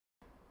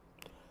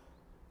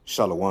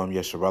Shalom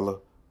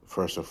Yesharella.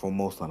 First and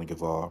foremost, I want to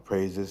give all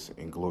praises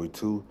and glory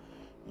to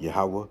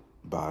Yahweh,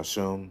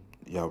 Ba'ashem,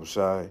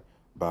 Yahushai,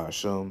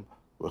 Ba'ashem,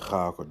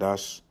 Rechah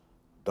Kodash.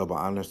 Double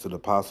honors to the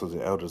apostles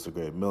and elders of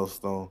Great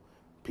Millstone.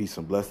 Peace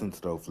and blessings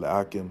to those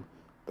Akim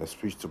that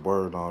preach the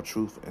word in all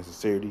truth and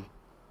sincerity.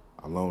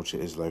 Along with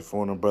your Israelite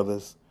foreigner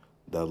brothers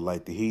that are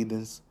like the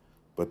heathens,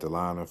 but the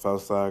line of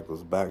outside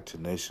goes back to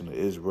the nation of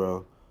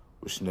Israel,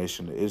 which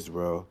nation of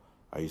Israel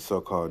are you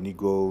so-called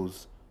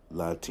Negroes,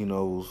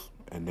 Latinos,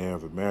 and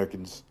Native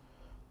Americans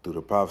through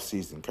the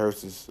prophecies and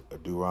curses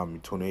of Deuteronomy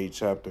 28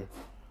 chapter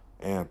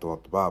and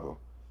throughout the Bible.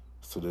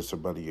 So this is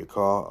about your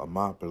call, a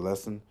mock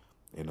lesson,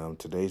 and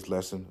today's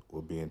lesson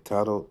will be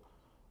entitled,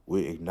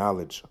 We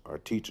Acknowledge Our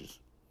Teachers.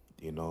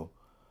 I'm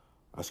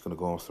just going to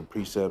go on some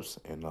precepts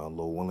and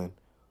Lord willing,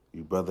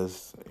 you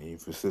brothers and you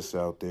sisters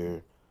out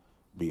there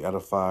be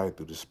edified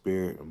through the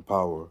spirit and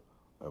power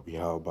of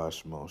Yahweh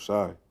Shimon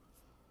Shai.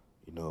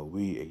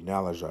 We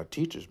acknowledge our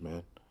teachers,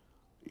 man.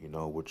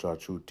 Which our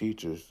true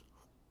teachers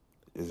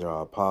is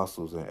our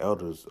apostles and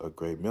elders of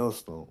Great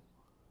Millstone.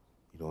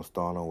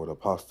 Starting on with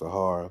Apostle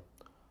Har,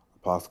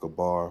 Apostle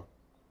Bar,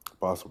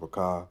 Apostle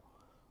Bakar,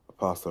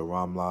 Apostle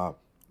Ramlab,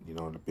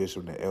 the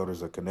bishop and the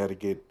elders of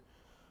Connecticut,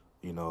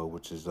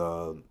 which is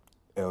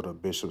Elder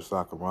Bishop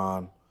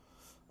Sakaran,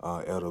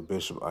 Elder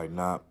Bishop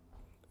Ainat,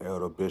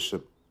 Elder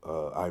Bishop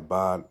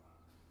Ibad,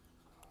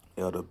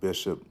 Elder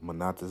Bishop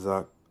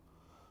Manatazak,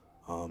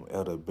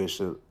 Elder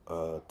Bishop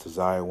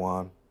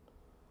Tazayawan,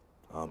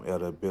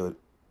 Elder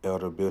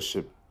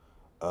Bishop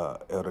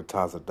Elder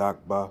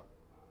Tazadakba,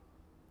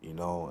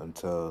 and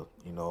to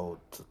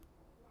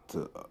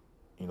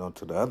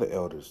the other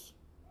elders,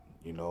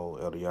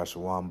 Elder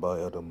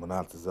Yashawamba, Elder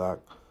Manatazak,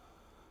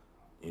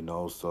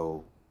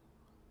 so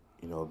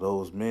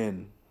those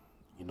men,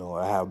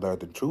 I have learned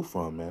the truth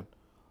from, man.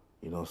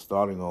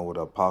 Starting on with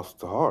Apostle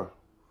Tahar,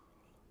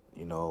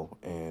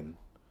 and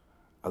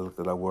I looked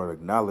at that word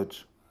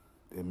acknowledge.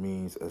 It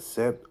means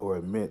accept or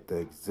admit the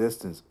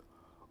existence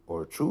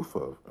or truth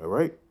of, all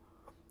right?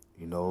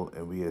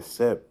 And we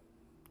accept,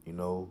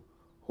 who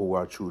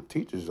our true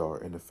teachers are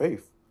in the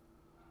faith,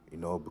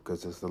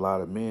 because there's a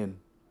lot of men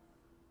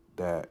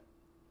that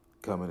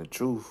come in the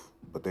truth,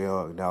 but they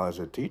don't acknowledge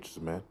their teachers,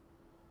 man.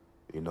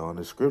 In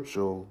the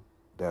scripture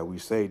that we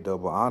say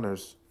double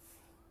honors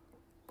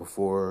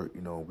before,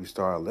 we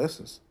start our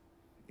lessons,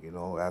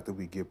 after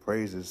we give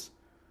praises,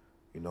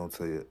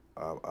 to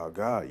our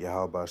God,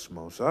 Yahweh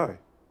Shimon Shai.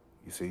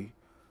 You see,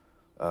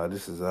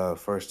 this is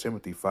 1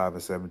 Timothy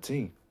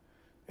 5:17.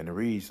 And it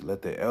reads,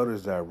 let the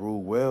elders that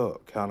rule well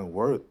count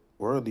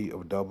worthy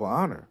of double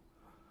honor,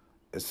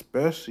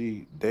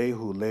 especially they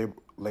who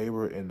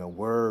labor in the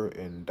word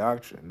and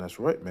doctrine. That's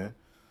right, man.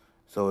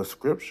 So it's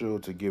scriptural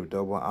to give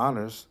double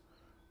honors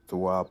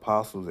to our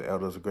apostles and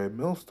elders of Great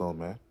Millstone,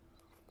 man.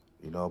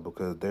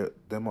 Because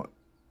them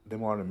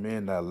are the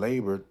men that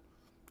labored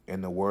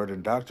in the word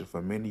and doctrine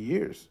for many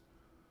years.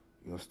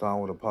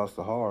 Starting with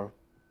Apostle Har,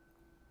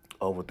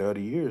 over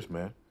 30 years,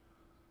 man.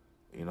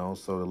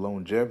 So the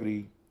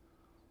longevity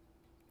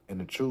and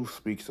the truth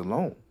speaks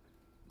alone,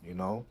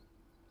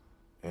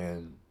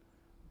 and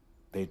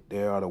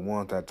they are the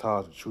ones that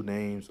taught the true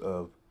names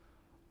of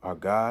our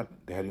God,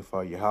 the Heavenly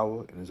Father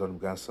Yahweh, and His only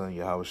begotten Son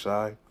Yahweh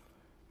Shai.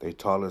 They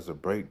taught us the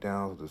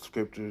breakdowns of the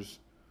scriptures,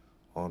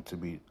 on to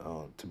be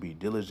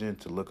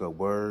diligent, to look up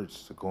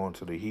words, to go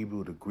into the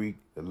Hebrew, the Greek,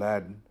 the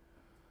Latin,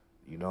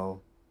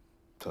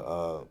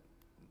 to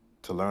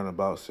learn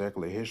about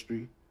secular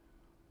history.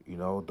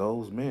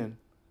 Those men,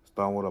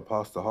 starting with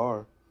Apostle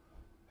Har,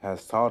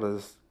 has taught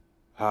us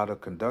how to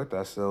conduct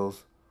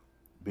ourselves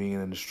being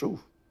in the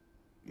truth,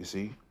 you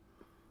see?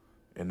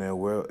 And they're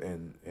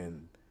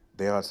and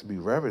they ought to be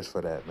reverenced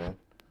for that, man.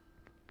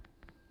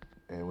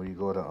 And when you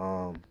go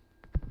to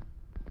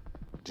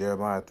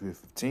Jeremiah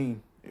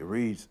 3:15, it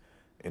reads,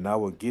 and I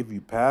will give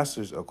you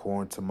pastors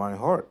according to my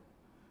heart,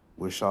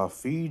 which shall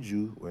feed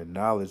you with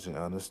knowledge and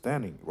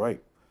understanding,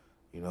 right?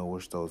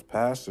 Which those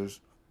pastors,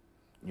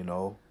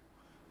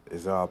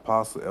 is our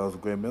apostle Elder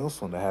Great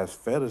Millstone that has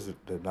fed us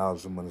the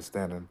knowledge and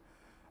understanding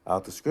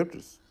out the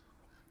scriptures,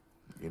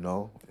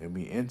 and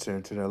we enter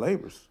into their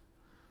labors,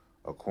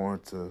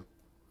 according to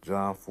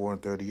John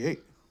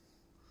 4:38,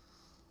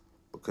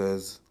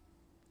 because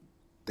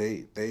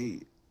they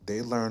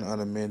learn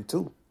under men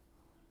too,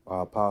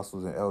 our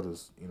apostles and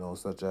elders,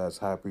 such as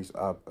High Priest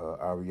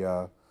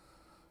Ariah,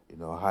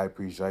 High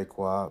Priest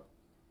Jaquab,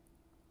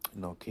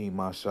 King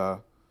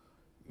Masha,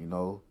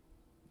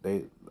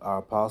 our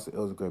apostle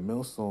elders Great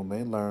Millstone,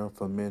 they learn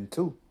from men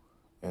too,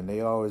 and they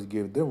always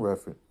give them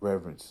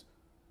reverence.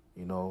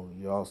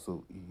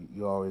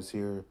 You always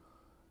hear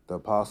the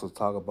apostles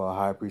talk about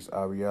High Priest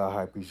Ariah,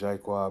 High Priest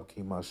Jaquab,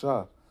 King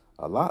Masha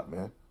a lot,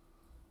 man.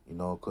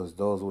 Because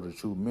those were the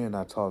true men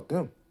that taught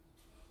them.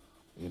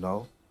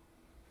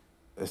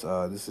 It's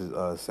this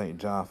is St.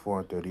 John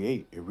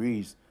 4:38. It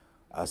reads,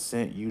 I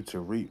sent you to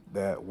reap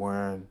that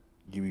wherein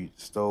you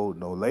bestowed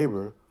no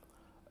labor,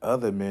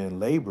 other men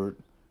labored,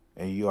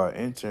 and you are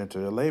entering into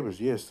their labors.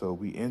 Yes, so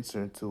we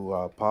enter into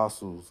our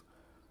apostles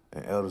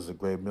and elders of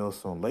Great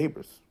Millstone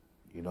labors.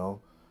 you know,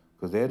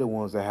 because they're the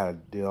ones that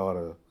had to do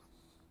all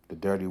the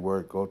dirty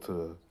work, go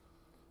to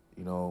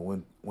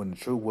the, when the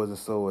truth wasn't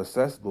so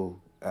accessible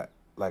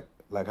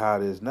like how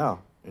it is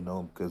now,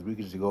 because we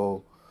could just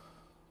go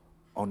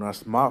on our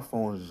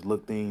smartphones and just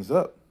look things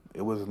up.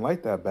 It wasn't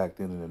like that back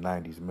then in the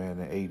 '90s, man,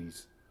 in the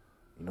 '80s.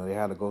 They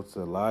had to go to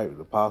the library,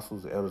 the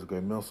apostles, the elders of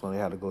Great Millstone. They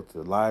had to go to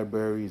the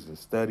libraries and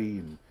study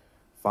and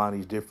find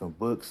these different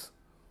books.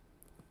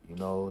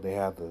 They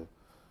had to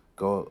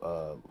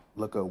go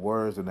look up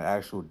words in the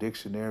actual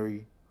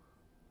dictionary.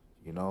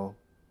 You know,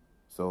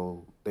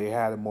 so they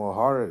had it more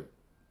harder.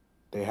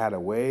 They had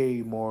it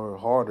way more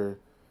harder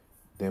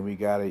than we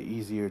got it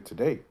easier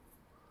today.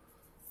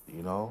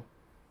 You know,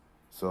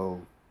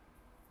 so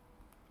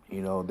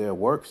their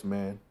works,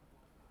 man,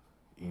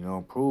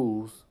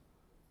 proves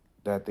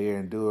that they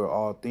endure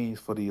all things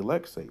for the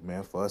elect's sake,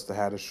 man. For us to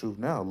have the truth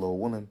now,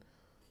 Lord willing,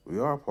 we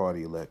are part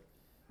of the elect.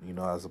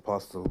 As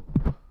Apostle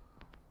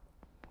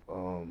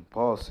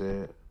Paul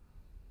said,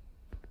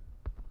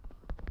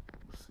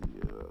 let's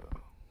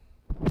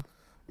see,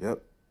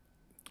 yep,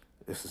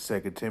 it's the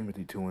Second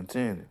Timothy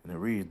 2:10, and it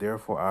reads,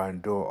 "Therefore I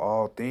endure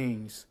all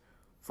things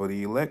for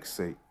the elect's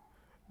sake,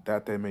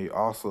 that they may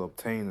also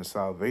obtain the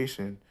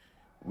salvation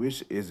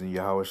which is in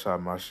Yahweh Shai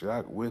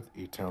Mashiach with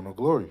eternal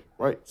glory."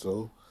 Right,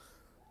 so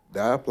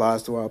that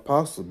applies to our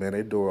apostles, man. They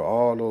endure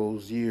all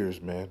those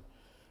years, man,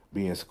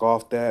 being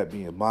scoffed at,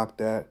 being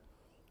mocked at.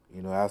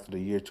 After the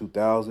year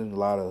 2000,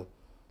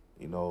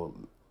 you know,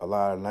 a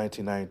lot of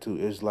 1992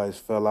 Israelites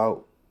fell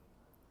out.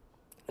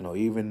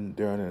 Even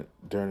during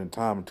the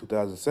time in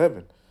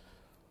 2007,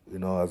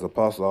 as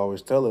Apostle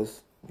always tell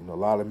us, a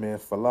lot of men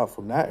fell out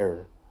from that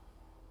era.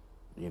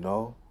 You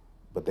know,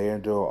 but they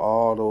endure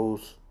all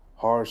those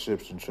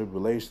hardships and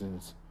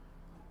tribulations.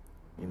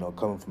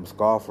 Coming from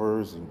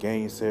scoffers and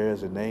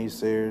gainsayers and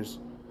naysayers.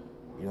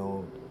 You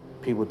know,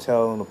 people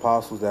telling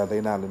apostles that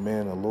they not the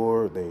men of the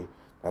Lord.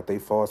 That they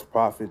false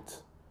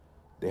prophets.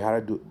 They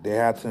had to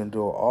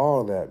endure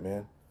all that,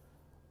 man,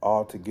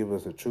 all to give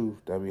us the truth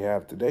that we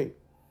have today.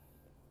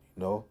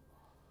 You know,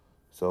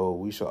 so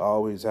we should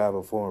always have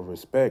a form of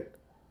respect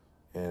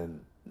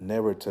and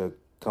never to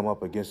come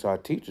up against our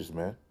teachers,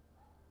 man.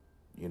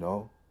 You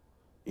know,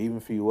 even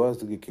if he was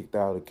to get kicked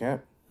out of the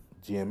camp,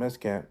 GMS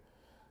camp,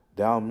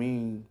 that don't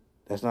mean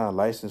that's not a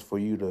license for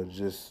you to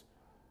just,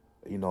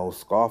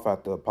 scoff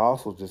at the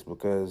apostles just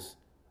because,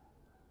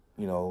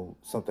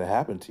 something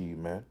happened to you,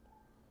 man.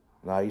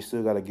 Now you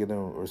still got to give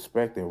them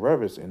respect and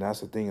reverence, and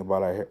that's the thing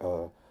about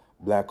our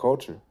black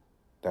culture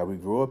that we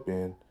grew up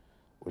in,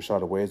 which are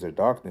the ways of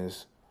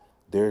darkness.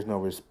 There's no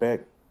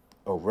respect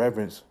or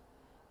reverence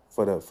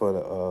for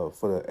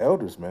the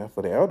elders, man,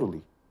 for the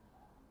elderly.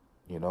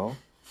 You know.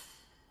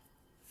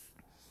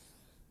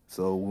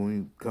 So when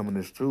we come in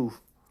this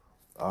truth,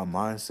 our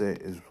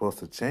mindset is supposed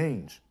to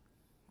change.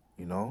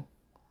 You know.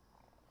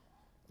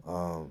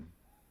 Um,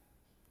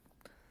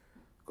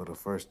 Go to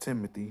First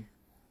Timothy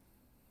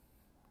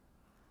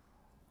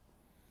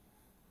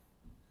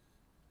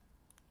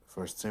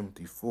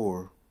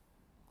 4,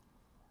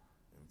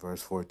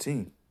 verse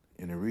 14,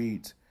 and it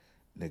reads,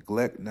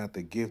 "Neglect not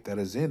the gift that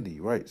is in thee."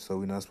 Right. So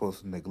we're not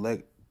supposed to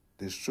neglect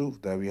this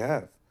truth that we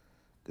have,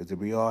 because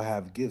we all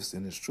have gifts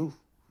in this truth.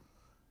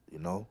 You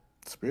know,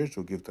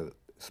 spiritual gifts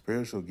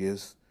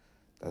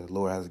that the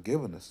Lord has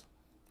given us.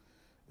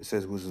 It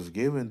says, "Which was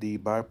given thee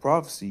by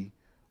prophecy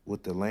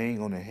with the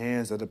laying on the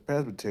hands of the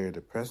presbytery."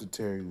 The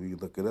presbytery, we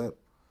look it up,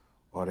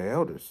 are the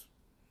elders.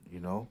 You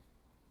know,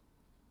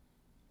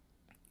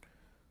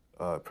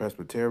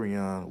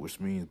 Presbyterian, which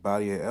means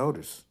body of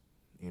elders.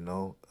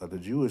 Of the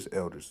Jewish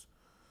elders.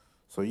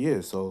 So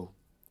yeah, so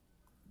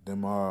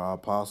them are our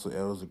apostle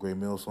elders of Great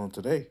Millstone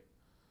today.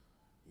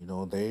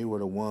 They were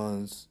the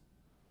ones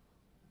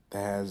that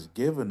has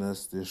given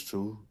us this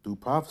truth through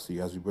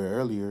prophecy, as we read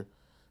earlier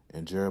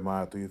in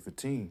Jeremiah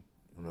 3:15,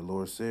 when the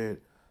Lord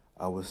said,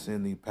 "I will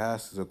send thee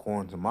pastors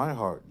according to my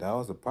heart." That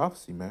was a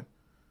prophecy, man.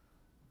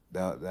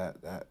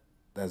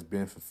 That's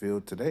been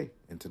fulfilled today,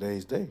 in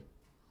today's day.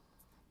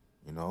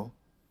 You know.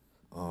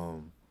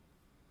 Um,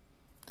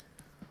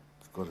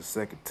 let's go to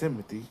Second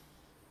Timothy.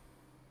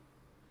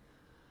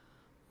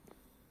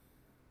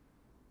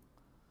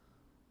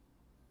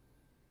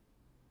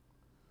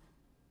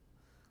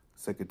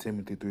 Second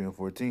Timothy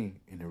 3:14,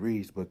 and it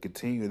reads, "But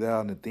continue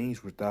thou in the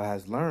things which thou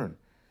hast learned,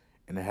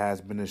 and it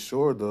has been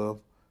assured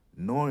of,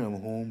 knowing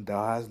of whom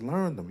thou hast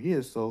learned them."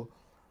 Yeah, so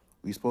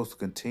we're supposed to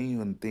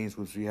continue in the things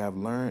which we have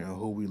learned and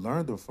who we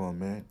learned them from,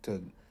 man,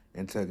 to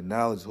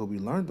acknowledge who we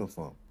learned them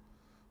from.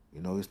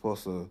 We're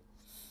supposed to,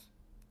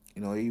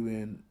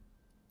 even,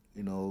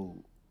 you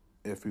know,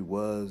 if we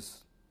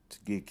was to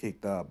get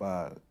kicked out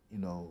by,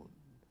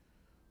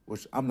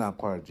 which I'm not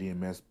part of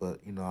GMS,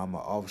 but, I'm an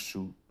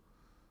offshoot,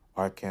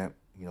 our camp,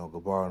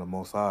 Gabar and the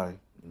Most High,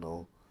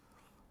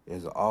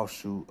 is an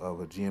offshoot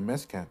of a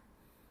GMS camp.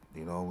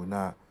 We're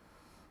not,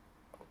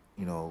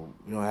 we don't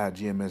have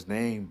GMS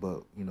name,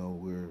 but,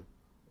 we're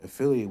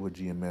affiliated with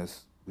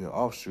GMS. We're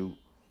offshoot.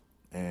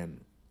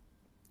 And,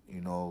 you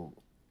know,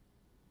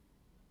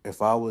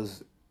 if I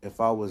was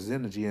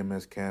in the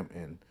GMS camp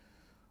and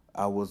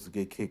I was to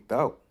get kicked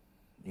out.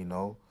 You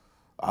know,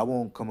 I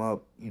won't come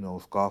up,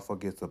 scoff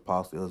against the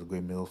Apostle Elder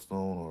Great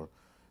Millstone or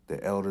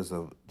the elders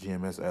of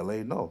GMS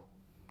LA. No,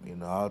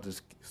 I'll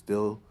just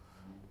still,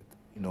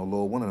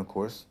 Lord willing, of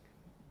course,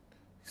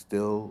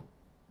 still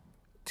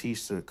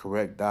teach the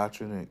correct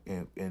doctrine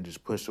and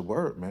just push the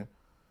word, man.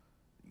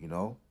 You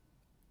know,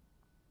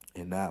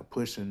 and not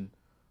pushing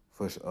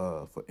for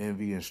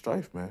envy and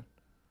strife, man.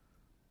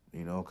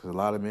 Because a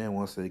lot of men,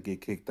 once they get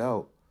kicked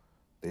out,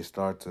 they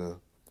start to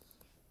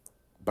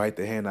bite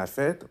the hand that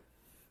fed them.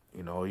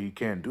 You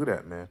can't do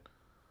that, man.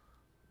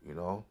 You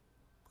know,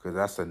 because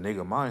that's a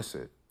nigga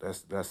mindset.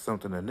 That's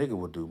something a nigga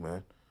would do,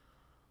 man.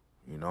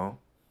 You know,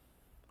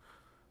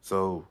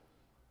 so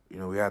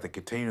we have to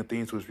continue the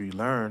things which we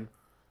learn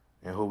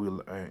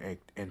and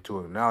and to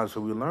acknowledge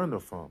who we learned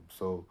it from.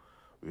 So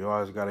we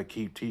always got to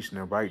keep teaching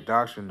the right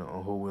doctrine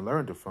on who we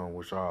learned it from,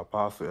 which are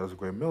Apostle Ezra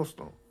Great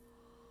Millstone.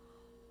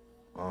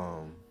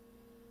 Um,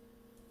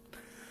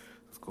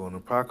 let's go in the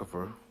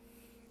Apocrypha,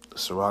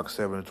 Sirach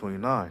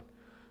 7:29.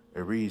 It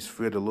reads,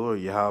 "Fear the Lord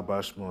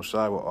Yahweh Shemon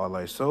Shai with all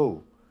thy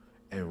soul,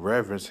 and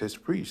reverence his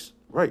priests."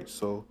 Right.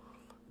 So,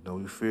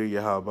 we fear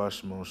Yahweh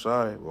Shemon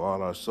Shai with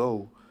all our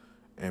soul,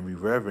 and we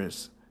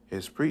reverence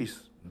his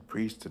priests. The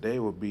priests today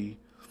would be,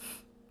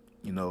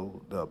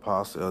 the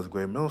apostle as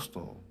great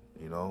millstone.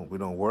 We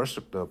don't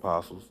worship the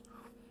apostles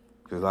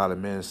because a lot of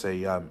men say,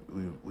 yeah,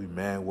 we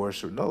man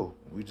worship. No,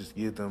 we just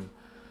give them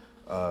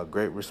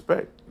great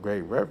respect,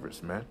 great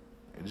reverence, man.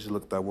 And just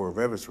look at that word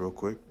reverence real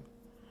quick.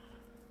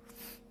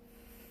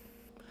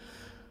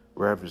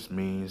 Reverence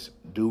means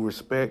due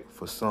respect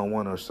for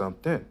someone or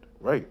something,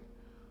 right?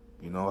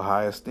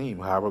 High esteem,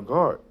 high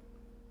regard.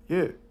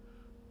 Yeah,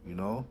 you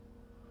know,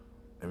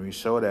 and we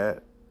show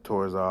that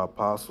towards our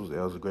apostles,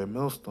 as a great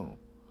millstone.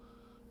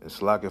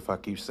 It's like if I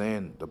keep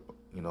saying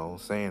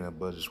it,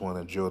 but just want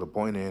to drill the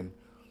point in.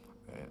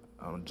 And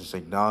I'm just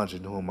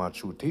acknowledging who my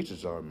true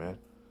teachers are, man.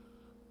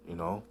 You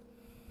know.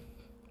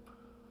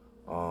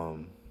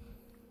 Um.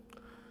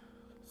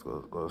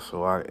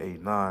 So I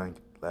 8:9,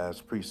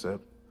 last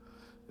precept.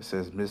 It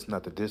says, "Miss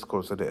not the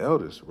discourse of the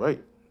elders,"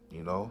 right?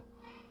 You know.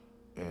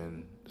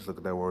 And just look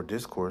at that word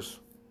discourse.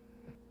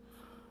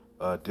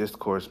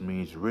 Discourse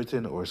means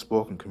written or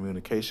spoken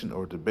communication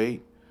or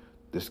debate,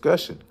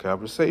 discussion,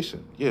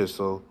 conversation. Yeah,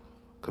 so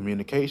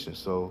communication.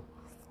 So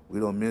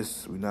we're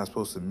not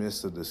supposed to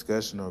miss a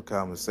discussion or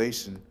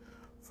conversation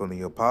from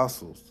the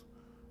apostles.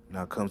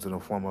 Now it comes in the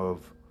form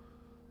of,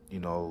 you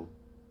know,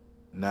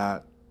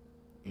 not,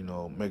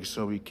 making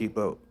sure we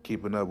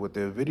keeping up with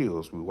their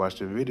videos. We watch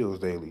their videos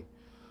daily.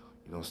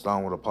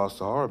 Starting with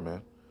Apostle Hard,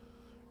 man.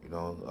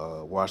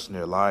 Watching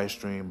their live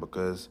stream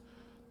because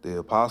the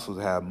apostles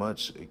have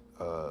much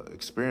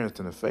experience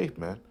in the faith,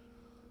 man.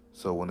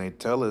 So when they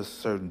tell us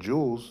certain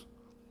jewels,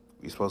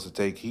 we're supposed to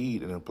take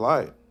heed and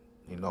apply it,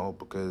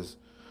 because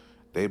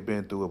they've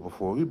been through it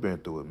before we've been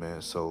through it,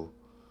 man. So,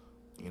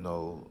 you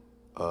know,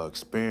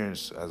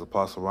 experience, as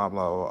Apostle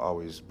Ramla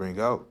always bring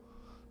out,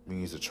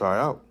 means to try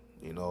out,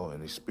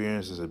 and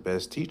experience is the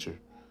best teacher,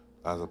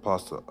 as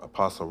Apostle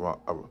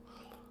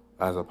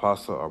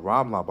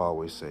Ramla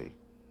always say,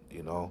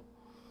 you know.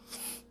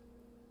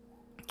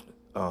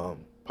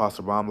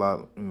 Apostle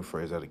Ramla, let me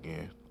phrase that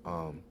again.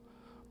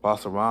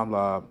 Apostle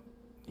Ramla,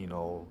 you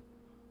know,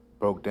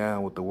 broke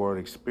down what the word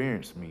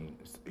experience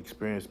means.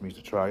 Experience means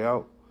to try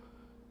out.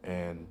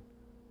 And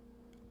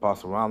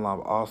Apostle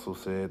Ramlam also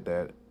said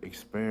that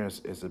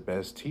experience is the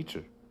best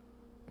teacher.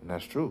 And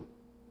that's true.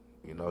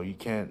 You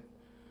can't,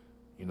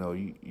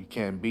 you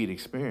can't beat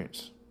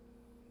experience.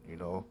 You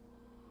know,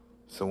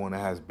 someone that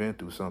has been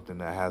through something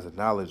that has a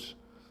knowledge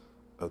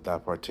of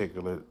that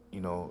particular,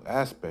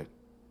 aspect.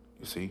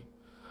 You see,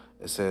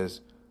 it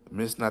says,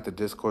 "Miss not the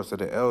discourse of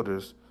the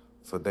elders,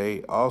 for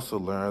they also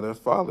learn their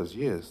fathers."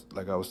 Yes,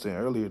 like I was saying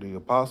earlier, the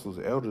apostles,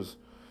 the elders,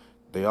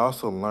 they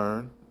also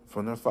learn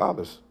from their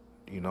fathers.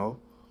 You know,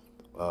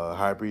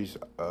 High Priest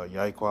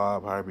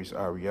Yaquab, High Priest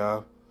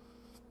Ariah,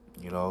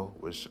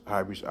 which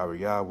High Priest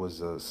Ariah was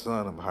the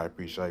son of High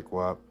Priest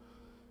Yaquab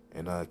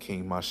and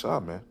King Masha,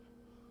 man.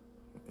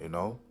 You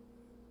know,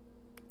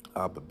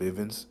 Abba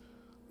Bivens,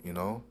 you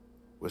know,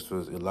 which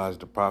was Elijah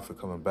the prophet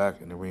coming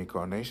back in the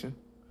reincarnation.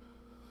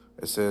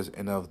 It says,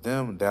 "And of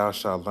them thou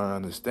shalt learn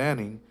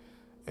understanding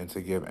and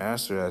to give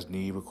answer as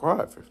need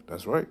required."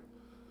 That's right.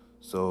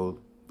 So,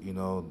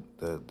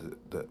 the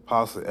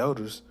apostle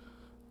elders,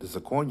 the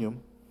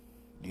Zechonium,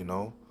 you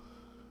know,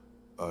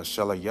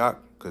 Shalayak,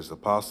 because the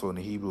apostle in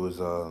the Hebrew is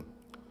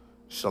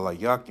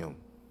Shalayakim,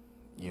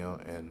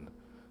 and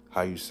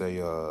how you say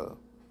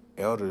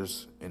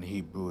elders in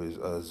Hebrew is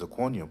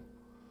Zechonium,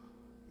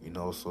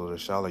 so the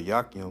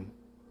Shalayakim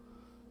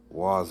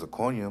was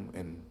Zechonium,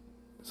 and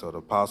so the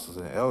apostles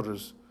and the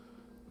elders,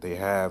 they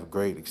have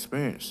great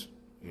experience,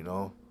 you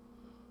know,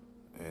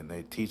 and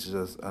they teaches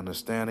us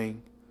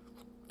understanding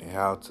and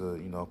how to,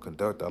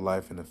 conduct our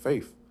life in the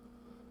faith,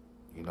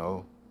 you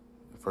know,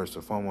 first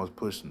and foremost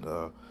pushing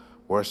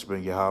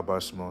worshiping Yahweh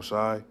Shemon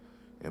Shai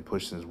and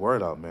pushing his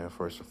word out, man,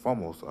 first and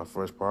foremost, our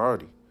first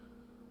priority,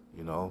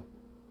 you know.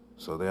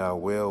 So they are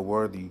well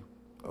worthy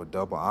or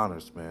double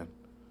honors, man.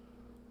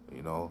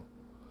 You know,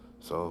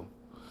 so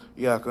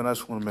yeah, I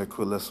just want to make a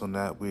quick list on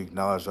that. We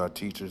acknowledge our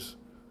teachers,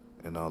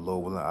 and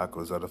Lord willing, I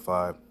was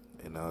edified.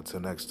 And until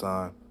next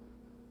time,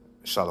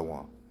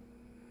 Shalom.